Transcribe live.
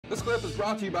This clip is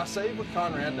brought to you by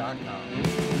SaveWithConrad.com.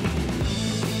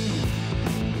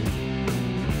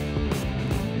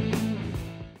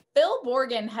 Bill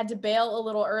Borgen had to bail a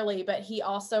little early, but he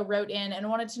also wrote in and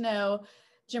wanted to know,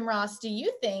 Jim Ross, do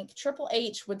you think Triple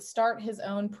H would start his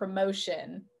own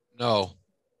promotion? No.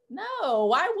 No,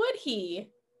 why would he?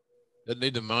 Doesn't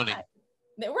need the money.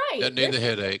 Right. Doesn't need the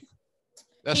headache.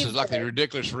 That's like the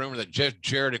ridiculous rumor that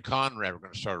Jared and Conrad were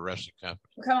going to start a wrestling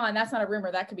company. Come on, that's not a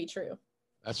rumor. That could be true.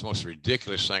 That's the most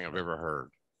ridiculous thing I've ever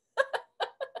heard.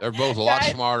 They're both a lot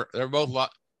smarter. They're both a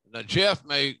lot. Now, Jeff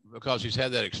may, because he's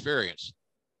had that experience.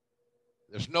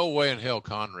 There's no way in hell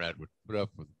Conrad would put up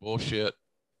with bullshit.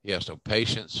 He has no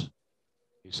patience.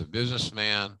 He's a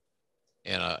businessman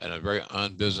in a very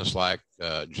unbusinesslike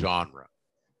genre.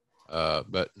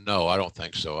 But no, I don't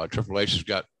think so. Triple H has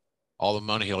got all the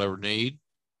money he'll ever need,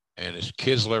 and his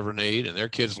kids will ever need, and their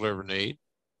kids will ever need.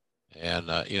 And,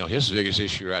 his biggest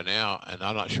issue right now, and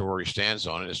I'm not sure where he stands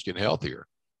on it, is getting healthier.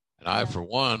 And I, for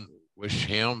one, wish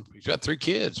him, he's got 3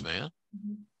 kids, man.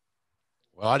 Mm-hmm.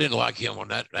 Well, I didn't like him on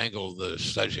that angle of the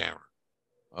sledgehammer.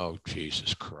 Oh,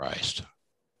 Jesus Christ.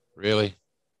 Really?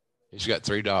 He's got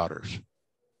 3 daughters.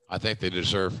 I think they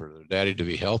deserve for their daddy to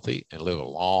be healthy and live a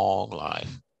long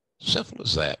life. Simple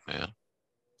as that, man.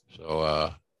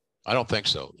 So I don't think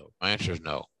so, though. My answer is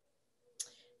no.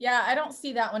 Yeah, I don't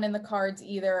see that one in the cards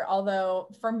either. Although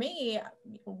for me,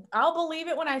 I'll believe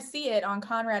it when I see it on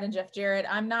Conrad and Jeff Jarrett.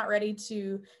 I'm not ready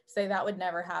to say that would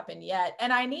never happen yet.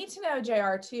 And I need to know,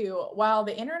 JR, too, while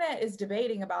the internet is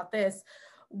debating about this,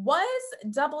 was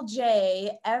Double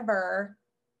J ever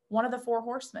one of the 4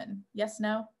 horsemen? Yes,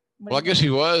 no? Well, I guess he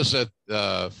was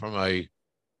from a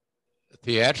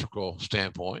theatrical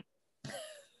standpoint.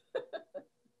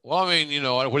 Well, I mean,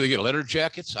 where do they get leather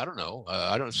jackets? I don't know.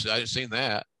 I haven't seen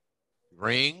that.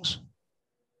 Rings.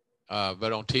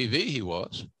 But on TV, he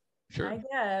was. Sure. I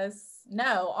guess.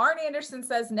 No. Arn Anderson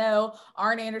says no.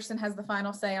 Arn Anderson has the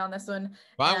final say on this one.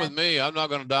 Fine with me. I'm not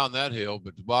going to die on that hill.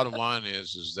 But the bottom line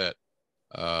is that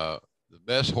the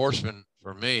best horseman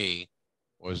for me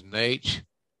was Nate,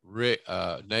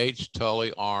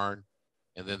 Tully, Arn.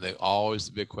 And then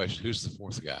the big question, who's the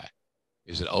 4th guy?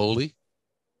 Is it Ole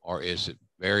or is it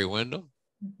Barry Windham?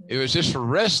 Mm-hmm. It was just for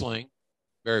wrestling,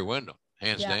 Barry Windham,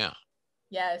 hands down.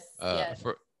 Yes. Yes.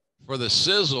 For the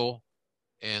sizzle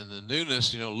and the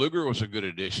newness, Luger was a good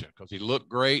addition because he looked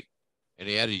great and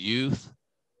he added youth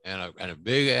and a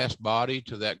big ass body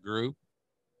to that group.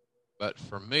 But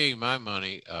for me, my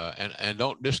money, and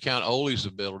don't discount Ole's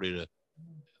ability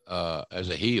to as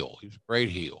a heel. He's a great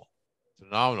heel,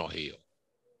 phenomenal heel.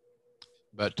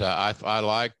 But I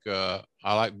like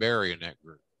Barry in that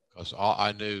group. Because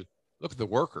I knew, look at the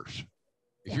workers.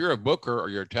 If you're a booker or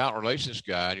you're a talent relations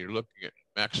guy and you're looking at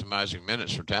maximizing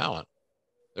minutes for talent,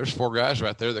 there's 4 guys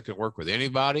right there that can work with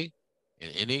anybody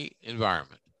in any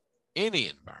environment. Any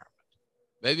environment.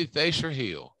 Maybe face or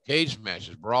heel, cage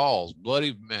matches, brawls,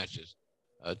 bloody matches,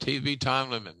 TV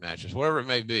time limit matches, whatever it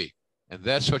may be. And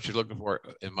that's what you're looking for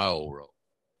in my old world.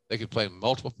 They can play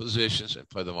multiple positions and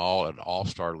play them all at an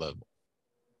all-star level.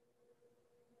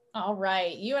 All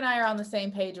right. You and I are on the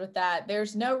same page with that.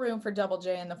 There's no room for Double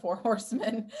J and the 4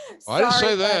 horsemen. Well, I didn't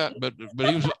say that, but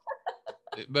he was,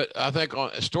 but I think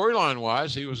on storyline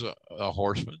wise, he was a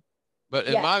horseman. But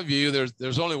in my view,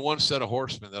 there's only one set of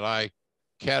horsemen that I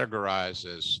categorize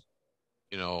as,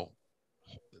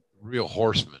 real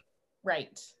horsemen.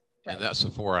 Right. And that's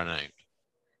the 4 I named.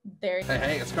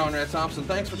 Hey, it's Conrad Thompson.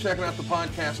 Thanks for checking out the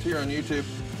podcast here on YouTube.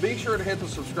 Be sure to hit the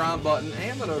subscribe button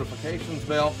and the notifications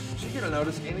bell so you get a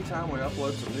notice anytime we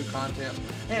upload some new content.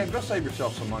 And go save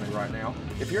yourself some money right now.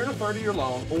 If you're in a 30-year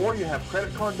loan or you have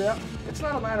credit card debt, it's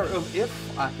not a matter of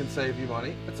if I can save you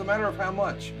money. It's a matter of how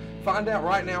much. Find out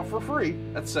right now for free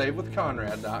at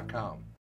SaveWithConrad.com.